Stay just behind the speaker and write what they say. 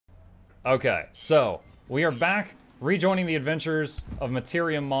Okay, so we are back, rejoining the adventures of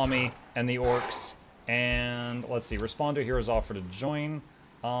Materium Mommy and the orcs. And let's see, respond to hero's offer to join.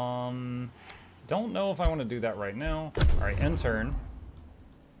 Don't know if I want to do that right now. All right, end turn.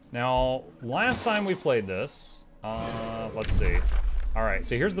 Now, last time we played this, let's see. All right,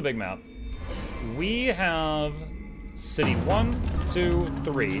 so here's the big map. We have city 1, 2,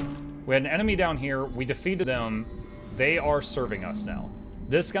 3. We had an enemy down here. We defeated them. They are serving us now.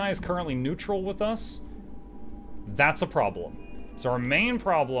 This guy is currently neutral with us. That's a problem. So our main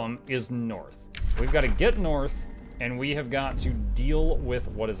problem is north. We've got to get north, and we have got to deal with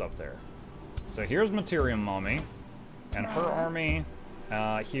what is up there. So here's Materium Mommy and her army.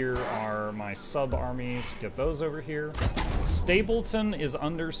 Here are my sub-armies. Get those over here. Stapleton is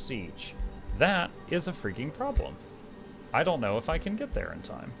under siege. That is a freaking problem. I don't know if I can get there in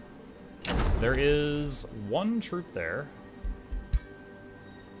time. There is one troop there.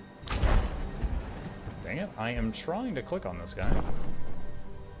 Dang it, I am trying to click on this guy.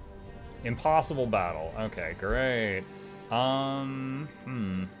 Impossible battle. Okay, great.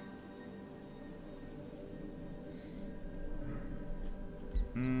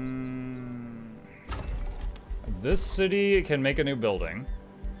 This city can make a new building.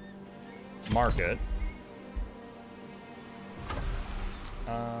 Market.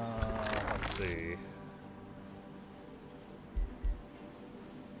 Let's see.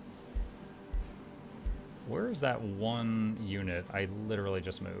 Where is that one unit I literally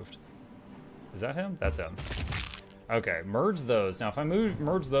just moved? Is that him? That's him. Okay, merge those. Now, if I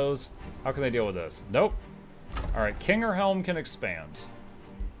merge those, how can they deal with this? Nope. All right, King or Helm can expand.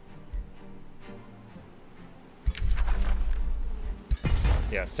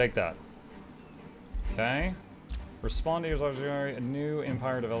 Yes, take that. Okay. Respond to your legendary, a new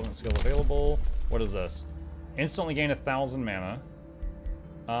empire development skill available. What is this? Instantly gain 1,000 mana.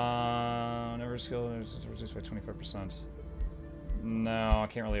 Never skill reduced by 25%. No, I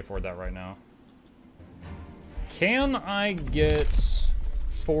can't really afford that right now. Can I get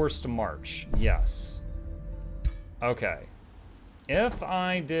forced march? Yes. Okay. If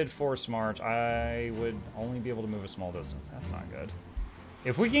I did forced march, I would only be able to move a small distance. That's not good.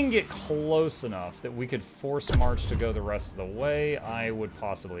 If we can get close enough that we could force march to go the rest of the way, I would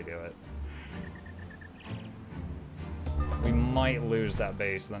possibly do it. We might lose that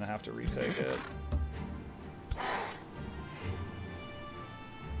base, then have to retake it.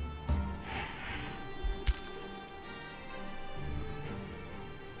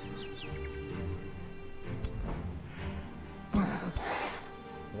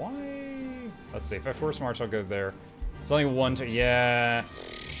 Why? Let's see, if I force march, I'll go there. It's only one to, yeah.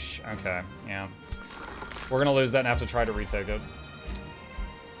 Okay, yeah. We're gonna lose that and have to try to retake it.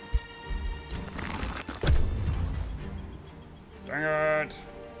 Dang it.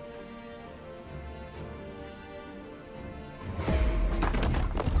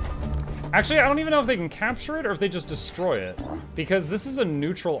 Actually, I don't even know if they can capture it or if they just destroy it. Because this is a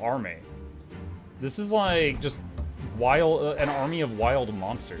neutral army. This is like just an army of wild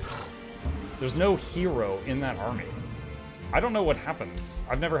monsters. There's no hero in that army. I don't know what happens.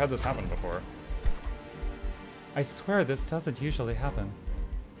 I've never had this happen before. I swear this doesn't usually happen.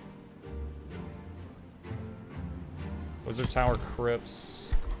 Wizard Tower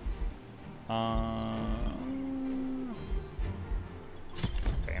Crypts.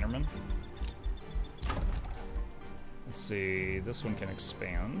 Bannerman. Let's see, this one can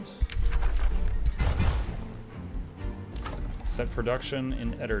expand. Set production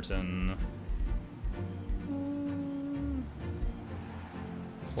in Edgerton.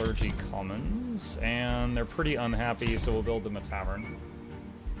 Clergy Commons, and they're pretty unhappy, so we'll build them a tavern.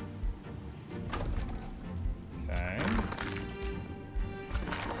 Okay.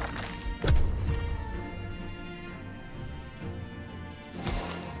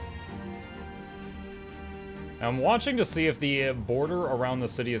 I'm watching to see if the border around the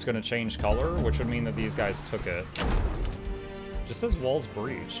city is going to change color, which would mean that these guys took it. Just says walls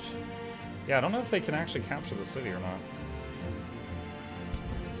breached. Yeah, I don't know if they can actually capture the city or not.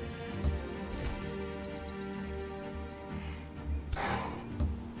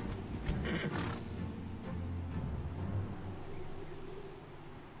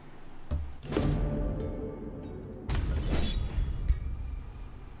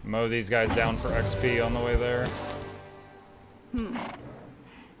 Mow these guys down for XP on the way there.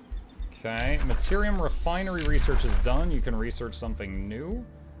 Okay, Materium Refinery research is done. You can research something new.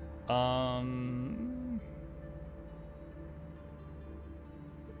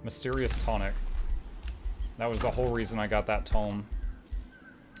 Mysterious Tonic. That was the whole reason I got that tome.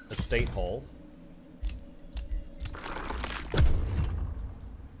 Estate Hull.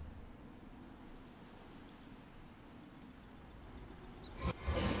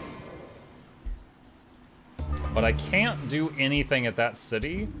 But I can't do anything at that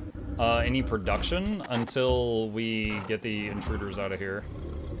city, any production, until we get the intruders out of here.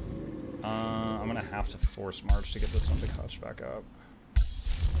 I'm gonna have to force March to get this one to catch back up.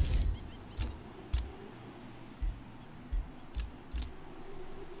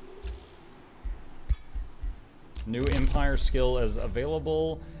 New Empire skill is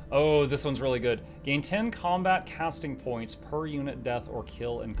available. Oh, this one's really good. Gain 10 combat casting points per unit death or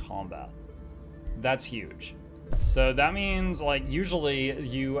kill in combat. That's huge. So that means, like, usually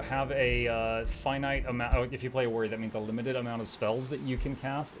you have a finite amount, if you play a warrior, that means a limited amount of spells that you can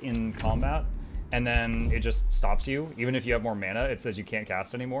cast in combat, and then it just stops you. Even if you have more mana, it says you can't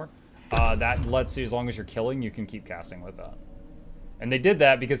cast anymore. That lets you, as long as you're killing, you can keep casting with that. And they did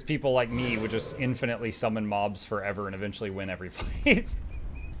that because people like me would just infinitely summon mobs forever and eventually win every fight.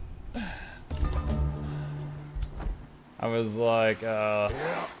 I was like,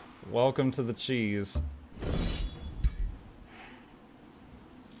 welcome to the cheese.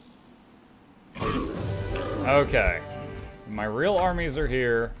 Okay, my real armies are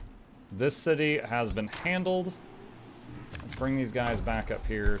here. This city has been handled. Let's bring these guys back up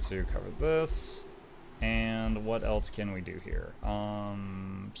here to cover this. And what else can we do here?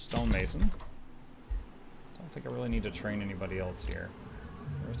 Stonemason. Don't think I really need to train anybody else here.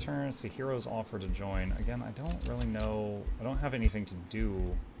 Return, see heroes offer to join. Again, I don't really know. I don't have anything to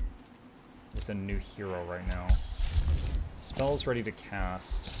do with a new hero right now. Spells ready to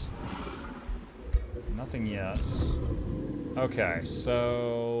cast. Nothing yet. Okay,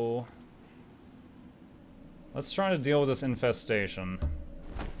 so let's try to deal with this infestation.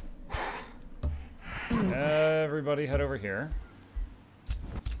 Everybody head over here.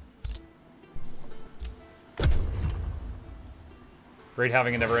 Great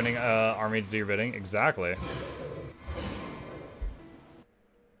having a never-ending army to do your bidding. Exactly.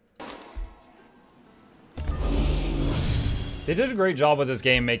 They did a great job with this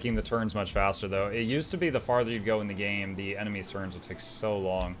game making the turns much faster, though. It used to be the farther you'd go in the game, the enemy's turns would take so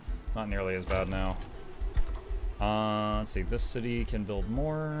long. It's not nearly as bad now. Let's see. This city can build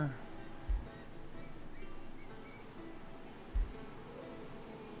more.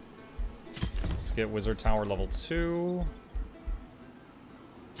 Let's get Wizard Tower level 2.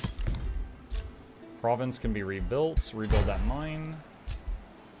 Province can be rebuilt. Rebuild that mine.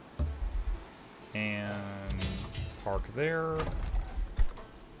 And park there.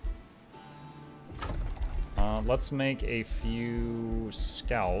 Let's make a few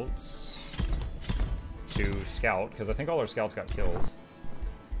scouts to scout, because I think all our scouts got killed.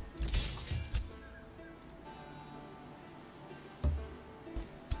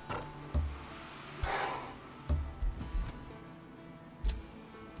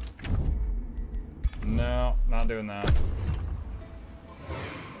 No, not doing that.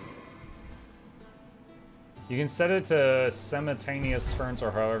 You can set it to simultaneous turns,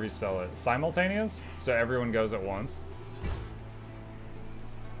 or however you spell it. Simultaneous? So everyone goes at once.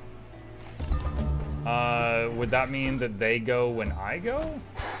 Would that mean that they go when I go?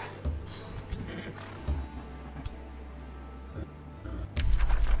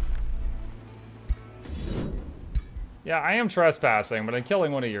 Yeah, I am trespassing, but I'm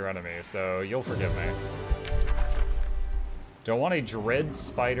killing one of your enemies, so you'll forgive me. Do I want a Dread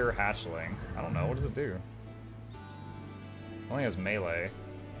Spider Hatchling? I don't know, what does it do? Only has melee.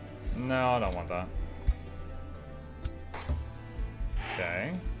 No, I don't want that.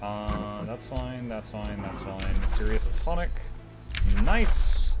 Okay. That's fine, that's fine, that's fine. Mysterious Tonic.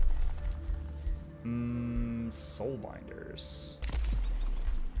 Nice! Soulbinders.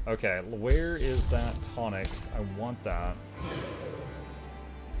 Okay, where is that tonic? I want that.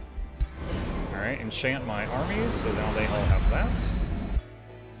 Alright, enchant my armies, so now they all have that.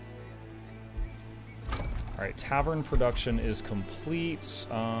 Alright, tavern production is complete.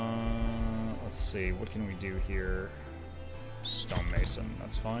 Let's see, what can we do here? Stonemason,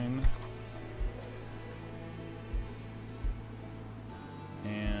 that's fine.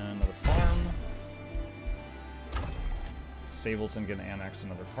 And another farm. Stapleton can annex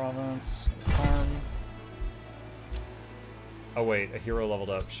another province. Farm. Oh wait, a hero leveled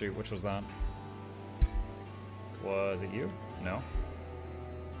up. Shoot, which was that? Was it you? No.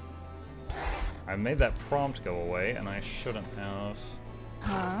 I made that prompt go away, and I shouldn't have.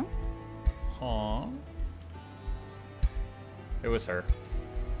 Huh? Huh? It was her.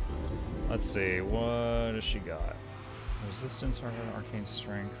 Let's see, what does she got? Resistance, arcane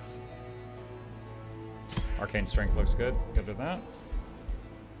strength. Arcane strength looks good. Good with that.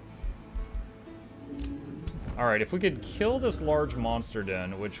 Alright, if we could kill this large monster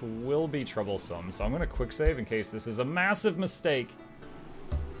den, which will be troublesome, so I'm going to quick save in case this is a massive mistake.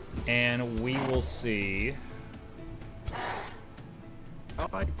 And we will see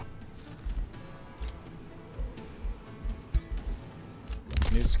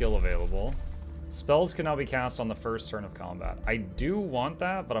New skill available. Spells can now be cast on the first turn of combat. I do want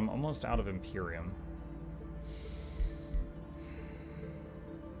that, but I'm almost out of Imperium.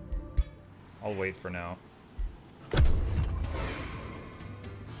 I'll wait for now.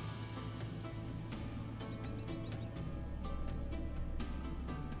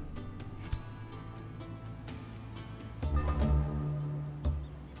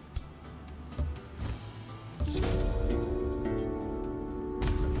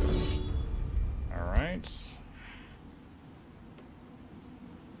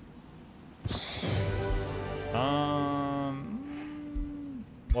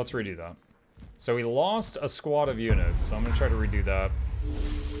 Let's redo that. So we lost a squad of units, so I'm gonna try to redo that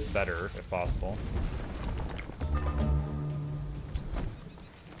better, if possible.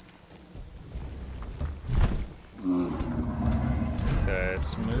 Okay,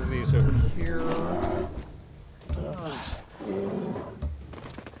 let's move these over here.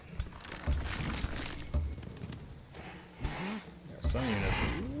 Yeah, some units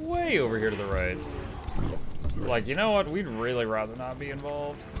way over here to the right. Like, you know what? We'd really rather not be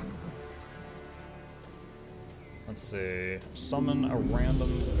involved. Let's see. Summon a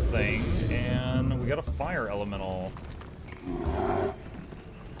random thing, and we got a fire elemental.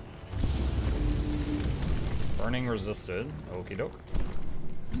 Burning resisted. Okie doke.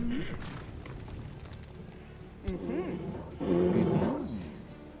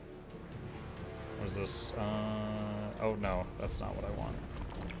 What is this? Oh no, that's not what I want.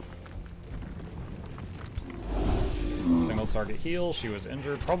 Single target heal. She was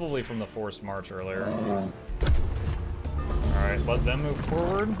injured, probably from the forced march earlier. Alright, let them move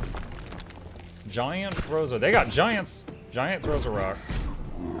forward. Giant throws a... They got giants! Giant throws a rock.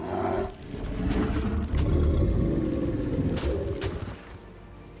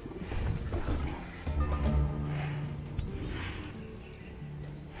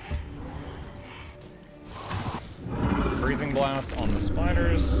 Freezing blast on the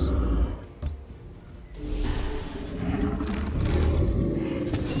spiders.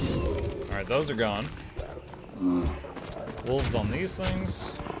 Alright, those are gone. Wolves on these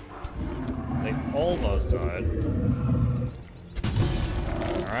things. They almost died.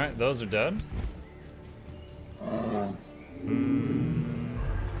 Alright, those are dead.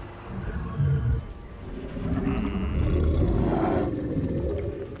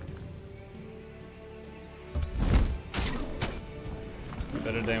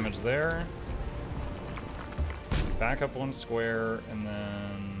 Bit of damage there. Back up one square, and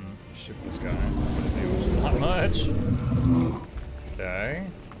then shoot this guy. Not much. Okay.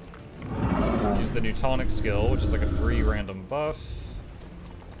 Use the Newtonic skill, which is like a free random buff.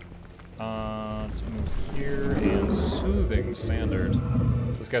 Let's move here, and Soothing Standard.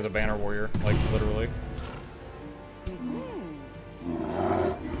 This guy's a banner warrior, like literally.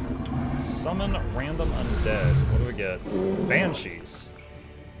 Summon random undead. What do we get? Banshees.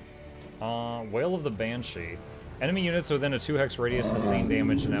 Wail of the Banshee. Enemy units within a 2-hex radius sustain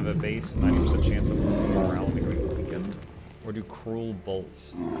damage and have a base 90% chance of losing morale and becoming weakened. Or do Cruel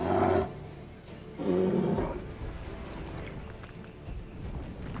Bolts.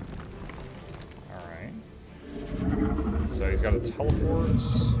 Alright. So he's got a teleport.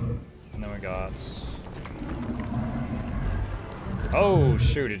 And then we got... Oh,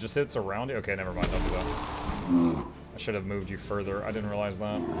 shoot, it just hits around it? Okay, never mind, don't do that. I should have moved you further. I didn't realize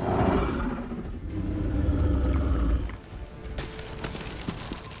that.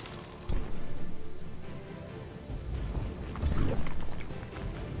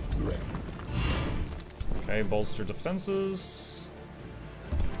 Okay, bolster defenses.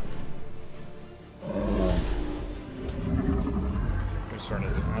 Whose turn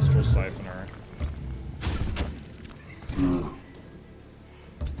is it? Astral Siphoner.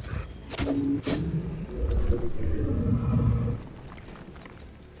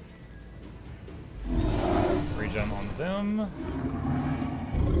 Regen on them.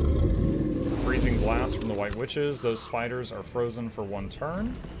 Freezing Blast from the White Witches. Those spiders are frozen for 1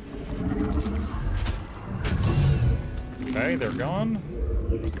 turn. Okay, they're gone.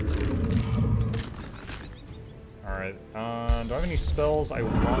 Alright, do I have any spells I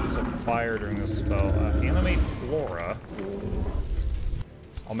want to fire during this spell? Animate Flora.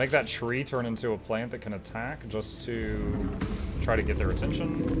 I'll make that tree turn into a plant that can attack just to try to get their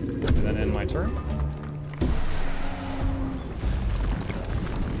attention, and then end my turn.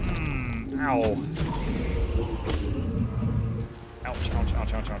 Ow. Ouch, ouch,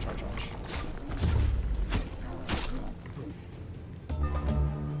 ouch, ouch, ouch, ouch, ouch.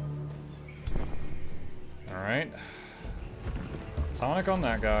 Alright. Tonic on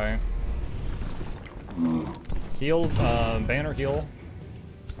that guy. Heal, banner heal.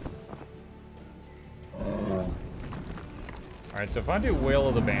 Alright, so if I do Wail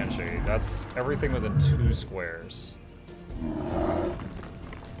of the Banshee, that's everything within 2 squares.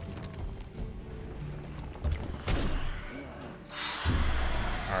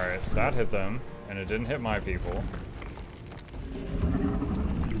 Alright, that hit them, and it didn't hit my people.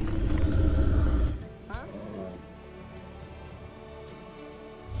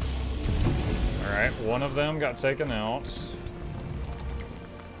 Alright, one of them got taken out.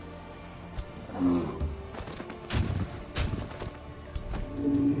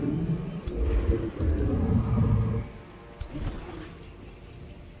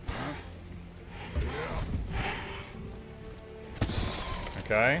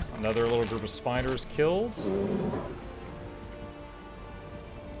 Okay, another little group of spiders killed.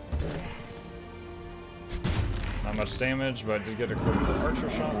 Not much damage, but I did get a critical archer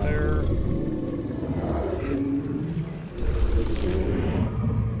shot there.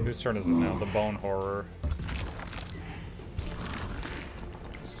 Whose turn is it now? The Bone Horror.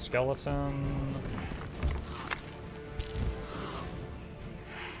 Skeleton.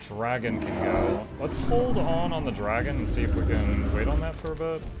 Dragon can go. Let's hold on the dragon and see if we can wait on that for a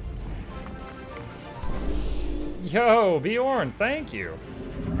bit. Yo, Bjorn, thank you.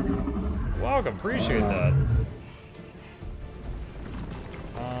 Welcome, appreciate that.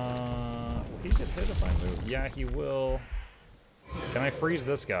 Will he get hit if I move? Yeah, he will. Can I freeze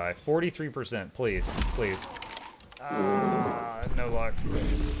this guy? 43%, please, please. No luck.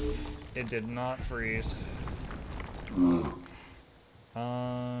 It did not freeze.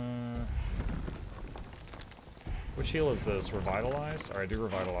 Which heal is this? Revitalize? Alright, do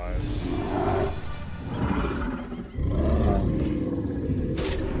Revitalize.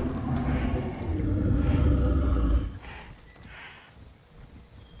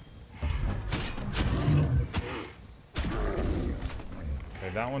 Okay,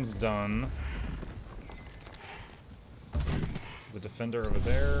 that one's done. The defender over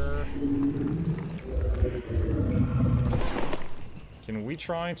there. Can we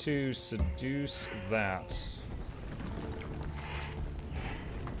try to seduce that?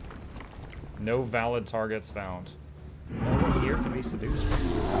 No valid targets found. No one here can be seduced.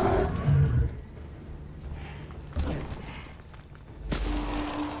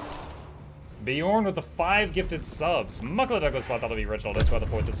 Bjorn with the 5 gifted subs. Mukluk Douglas spot that'll be original. That's why the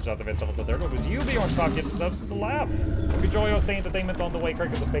 4th is shots of itself. The 3rd one was you, Bjorn. 5 gifted subs to the lab. Hope you enjoy your stay entertainment on the way.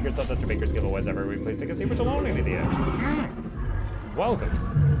 Correct with the speakers stuff that your bakers giveaways every week. Please take a seat which alone into the action.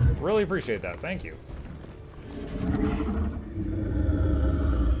 Welcome. Really appreciate that. Thank you.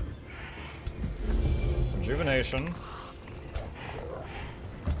 Rejuvenation.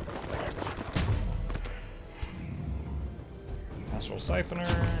 Astral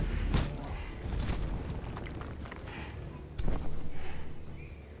Siphoner.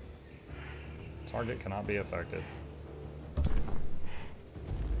 Target cannot be affected.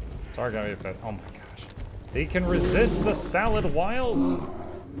 Target cannot be affected. Oh my gosh. They can resist the salad wiles?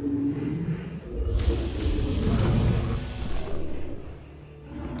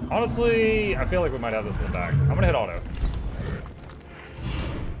 Honestly, I feel like we might have this in the bag. I'm gonna hit auto.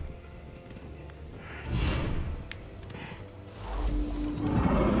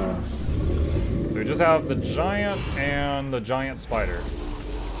 So we just have the giant and the giant spider.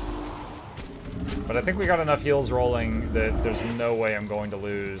 But I think we got enough heals rolling that there's no way I'm going to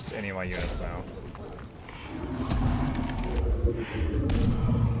lose any of my units now.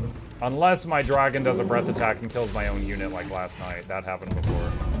 Unless my dragon does a breath attack and kills my own unit like last night. That happened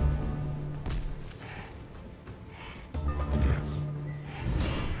before.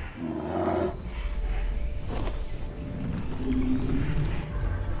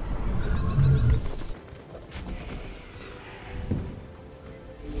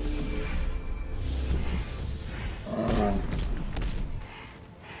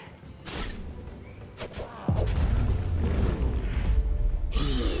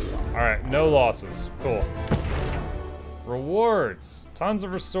 Alright, no losses. Cool. Rewards. Tons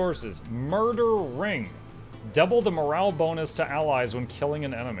of resources. Murder Ring. Double the morale bonus to allies when killing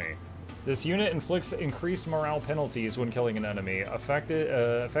an enemy. This unit inflicts increased morale penalties when killing an enemy.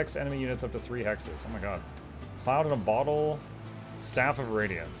 Affects enemy units up to 3 hexes. Oh my god. Cloud in a bottle. Staff of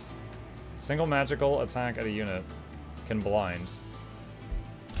Radiance. Single magical attack at a unit. Can blind.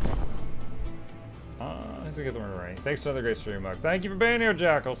 Who's gonna get the murder ring? Thanks for another great stream, Mug. Thank you for being here,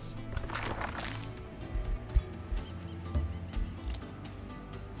 Jackals.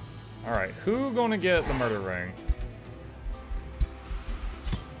 Alright, who gonna get the murder ring?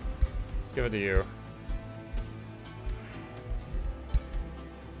 Let's give it to you.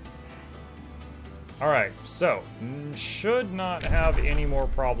 Alright, so, should not have any more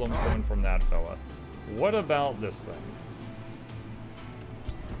problems coming from that fella. What about this thing?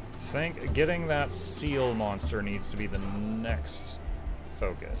 Think getting that seal monster needs to be the next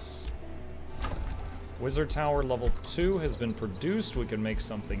focus. Wizard Tower level 2 has been produced. We can make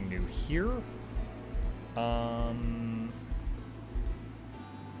something new here.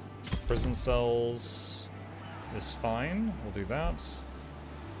 Prison cells is fine. We'll do that.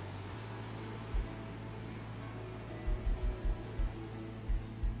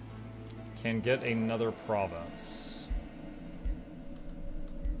 Can get another province.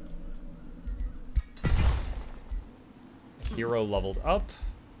 Hero leveled up.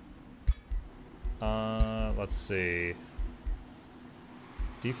 Let's see.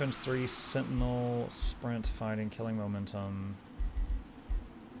 Defense 3, Sentinel, Sprint, Fighting, Killing Momentum.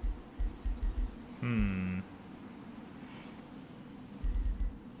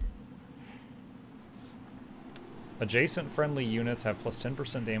 Adjacent friendly units have plus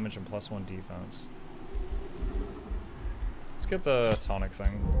 10% damage and plus 1 defense. Let's get the tonic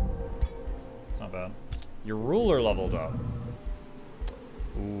thing. It's not bad. Your ruler leveled up.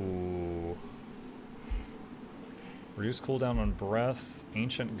 Ooh. Reduce cooldown on breath.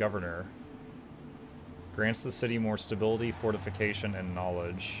 Ancient Governor. Grants the city more stability, fortification, and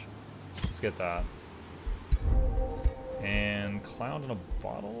knowledge. Let's get that. And Cloud in a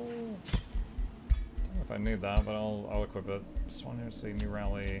Bottle? I don't know if I need that, but I'll equip it. Just want to see new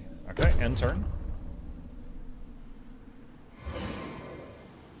rally. Okay, end turn.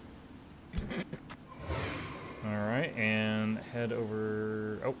 Alright, and head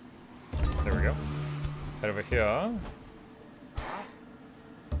over... Oh, there we go. Head over here.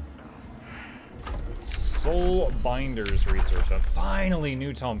 Soul Binders research. Finally,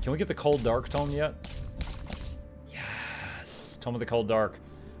 new tome. Can we get the Cold Dark tome yet? Yes! Tome of the Cold Dark.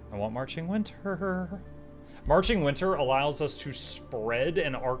 I want Marching Winter. Marching Winter allows us to spread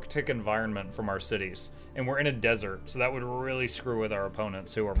an Arctic environment from our cities. And we're in a desert, so that would really screw with our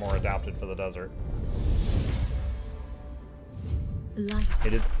opponents who are more adapted for the desert.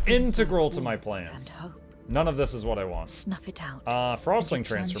 It is integral to my plans. None of this is what I want. Snuff it out. Frostling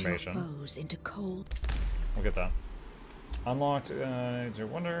transformation. Foes into cold. We'll get that. Unlocked your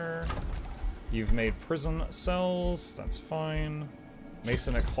wonder. You've made prison cells. That's fine.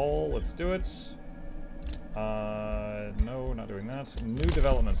 Masonic Hall. Let's do it. No, not doing that. New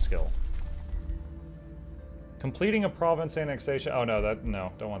development skill. Completing a province annexation. Oh no,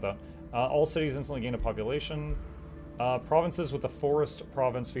 don't want that. All cities instantly gain a population. Provinces with the forest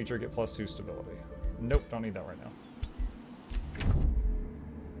province feature get +2 stability. Nope, don't need that right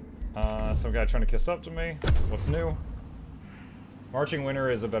now. Some guy trying to kiss up to me. What's new? Marching Winter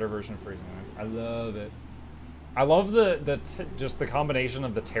is a better version of Freezing Knife. I love it. I love just the combination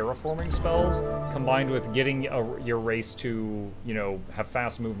of the terraforming spells combined with getting your race to, you know, have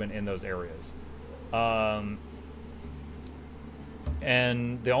fast movement in those areas. And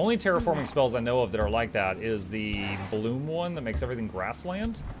the only terraforming spells I know of that are like that is the Bloom one that makes everything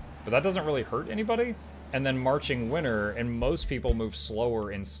grassland, but that doesn't really hurt anybody. And then Marching Winter, and most people move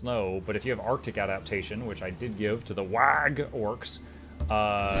slower in snow, but if you have Arctic adaptation, which I did give to the WAG orcs,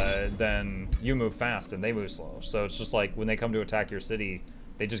 then you move fast and they move slow. So it's just like when they come to attack your city,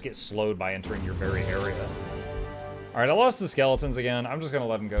 they just get slowed by entering your very area. Alright, I lost the skeletons again. I'm just gonna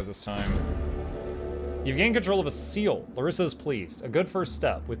let them go this time. You've gained control of a seal. Larissa is pleased. A good first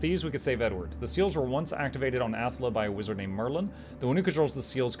step. With these, we could save Edward. The seals were once activated on Athla by a wizard named Merlin. The one who controls the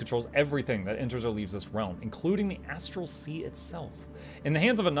seals controls everything that enters or leaves this realm, including the astral sea itself. In the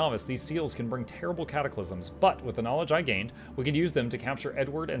hands of a novice, these seals can bring terrible cataclysms, but with the knowledge I gained, we could use them to capture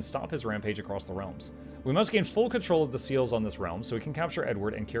Edward and stop his rampage across the realms. We must gain full control of the seals on this realm so we can capture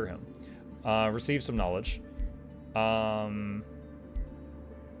Edward and cure him. Receive some knowledge.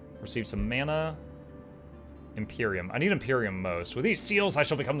 Receive some mana. Imperium. I need Imperium most. With these seals, I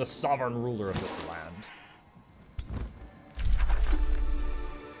shall become the sovereign ruler of this land.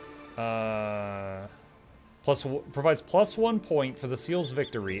 Provides +1 point for the seal's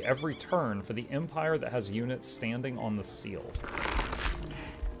victory every turn for the empire that has units standing on the seal.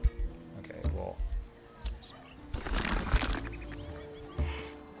 Okay, well.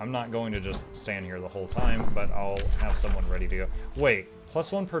 I'm not going to just stand here the whole time, but I'll have someone ready to go. Wait.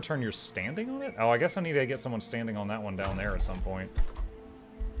 +1 per turn you're standing on it? Oh, I guess I need to get someone standing on that one down there at some point.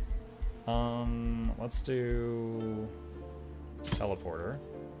 Let's do teleporter.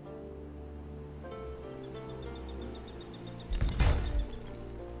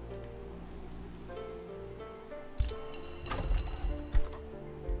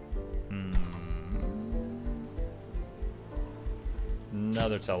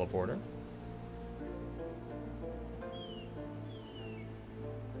 Another teleporter.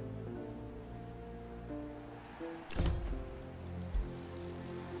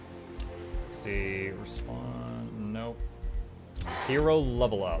 see. Respond. Nope. Hero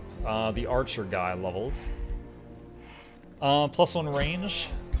level up. The archer guy leveled. +1 range.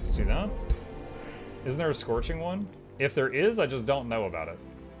 Let's do that. Isn't there a scorching one? If there is, I just don't know about it.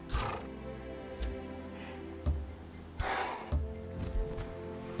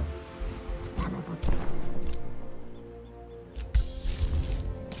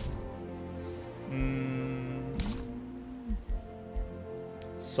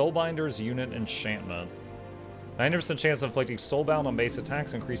 Soulbinder's unit enchantment. 90% chance of inflicting soulbound on base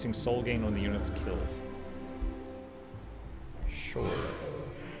attacks, increasing soul gain when the unit's killed. Sure.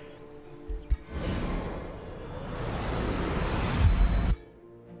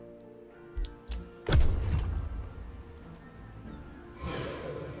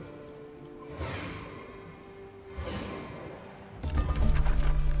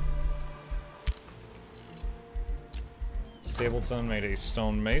 Stapleton made a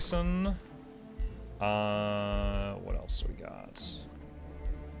stone mason. What else we got?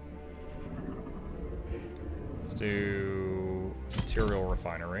 Let's do material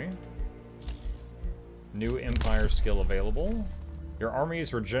refinery. New empire skill available. Your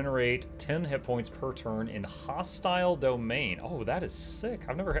armies regenerate 10 hit points per turn in hostile domain. Oh, that is sick.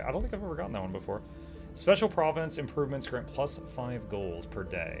 I don't think I've ever gotten that one before. Special province improvements grant +5 gold per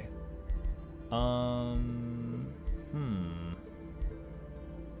day.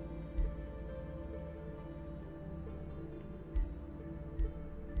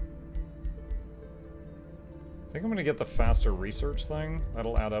 I think I'm gonna get the faster research thing.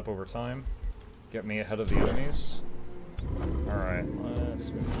 That'll add up over time. Get me ahead of the enemies. Alright,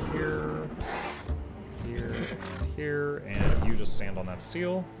 let's move here, here, and here, and you just stand on that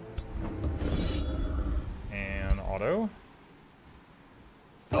seal. And auto.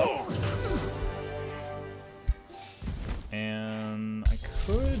 And I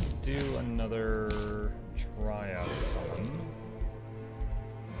could do another Triad summon.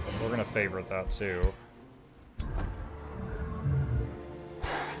 We're gonna favorite that too.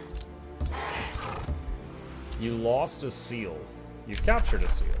 You lost a seal. You captured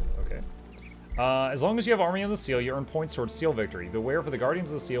a seal. Okay. As long as you have army on the seal, you earn points towards seal victory. Beware, for the guardians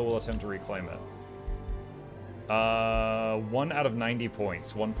of the seal will attempt to reclaim it. 1 out of 90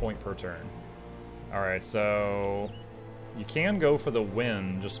 points. 1 point per turn. Alright, so... you can go for the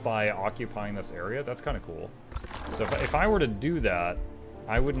win just by occupying this area. That's kind of cool. So if I were to do that,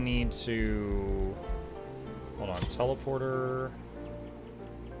 I would need to... hold on. Teleporter...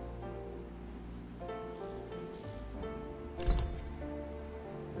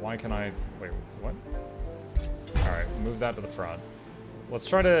 Why can I... wait, what? Alright, move that to the front. Let's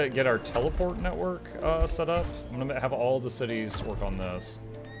try to get our teleport network set up. I'm gonna have all the cities work on this.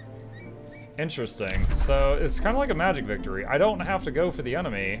 Interesting. So, it's kind of like a magic victory. I don't have to go for the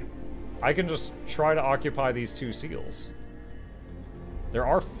enemy. I can just try to occupy these 2 seals. There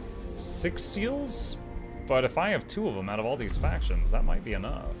are 6 seals, but if I have 2 of them out of all these factions, that might be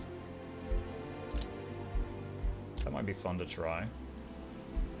enough. That might be fun to try.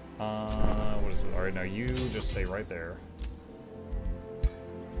 What is it? Alright, now you just stay right there.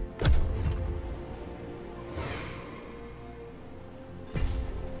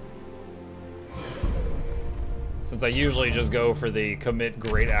 Since I usually just go for the commit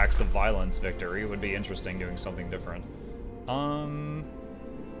great acts of violence victory, it would be interesting doing something different.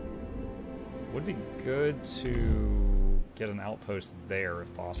 Would be good to get an outpost there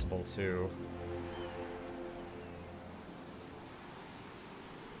if possible, too.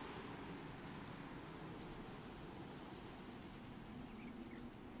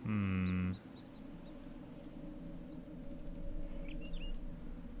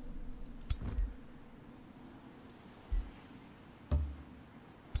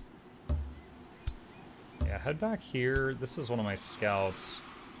 Yeah, head back here. This is one of my scouts.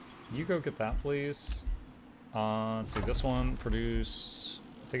 You go get that, please. Let's see, this one produced...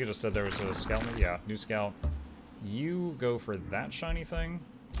 I think it just said there was a scout. Yeah, new scout. You go for that shiny thing.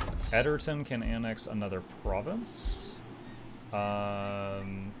 Edgerton can annex another province. That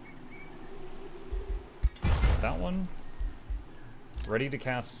one. Ready to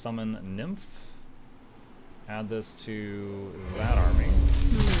cast Summon Nymph. Add this to that army.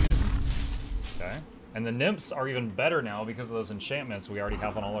 Okay. And the Nymphs are even better now because of those enchantments we already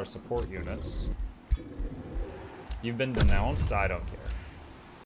have on all our support units. You've been denounced? I don't care.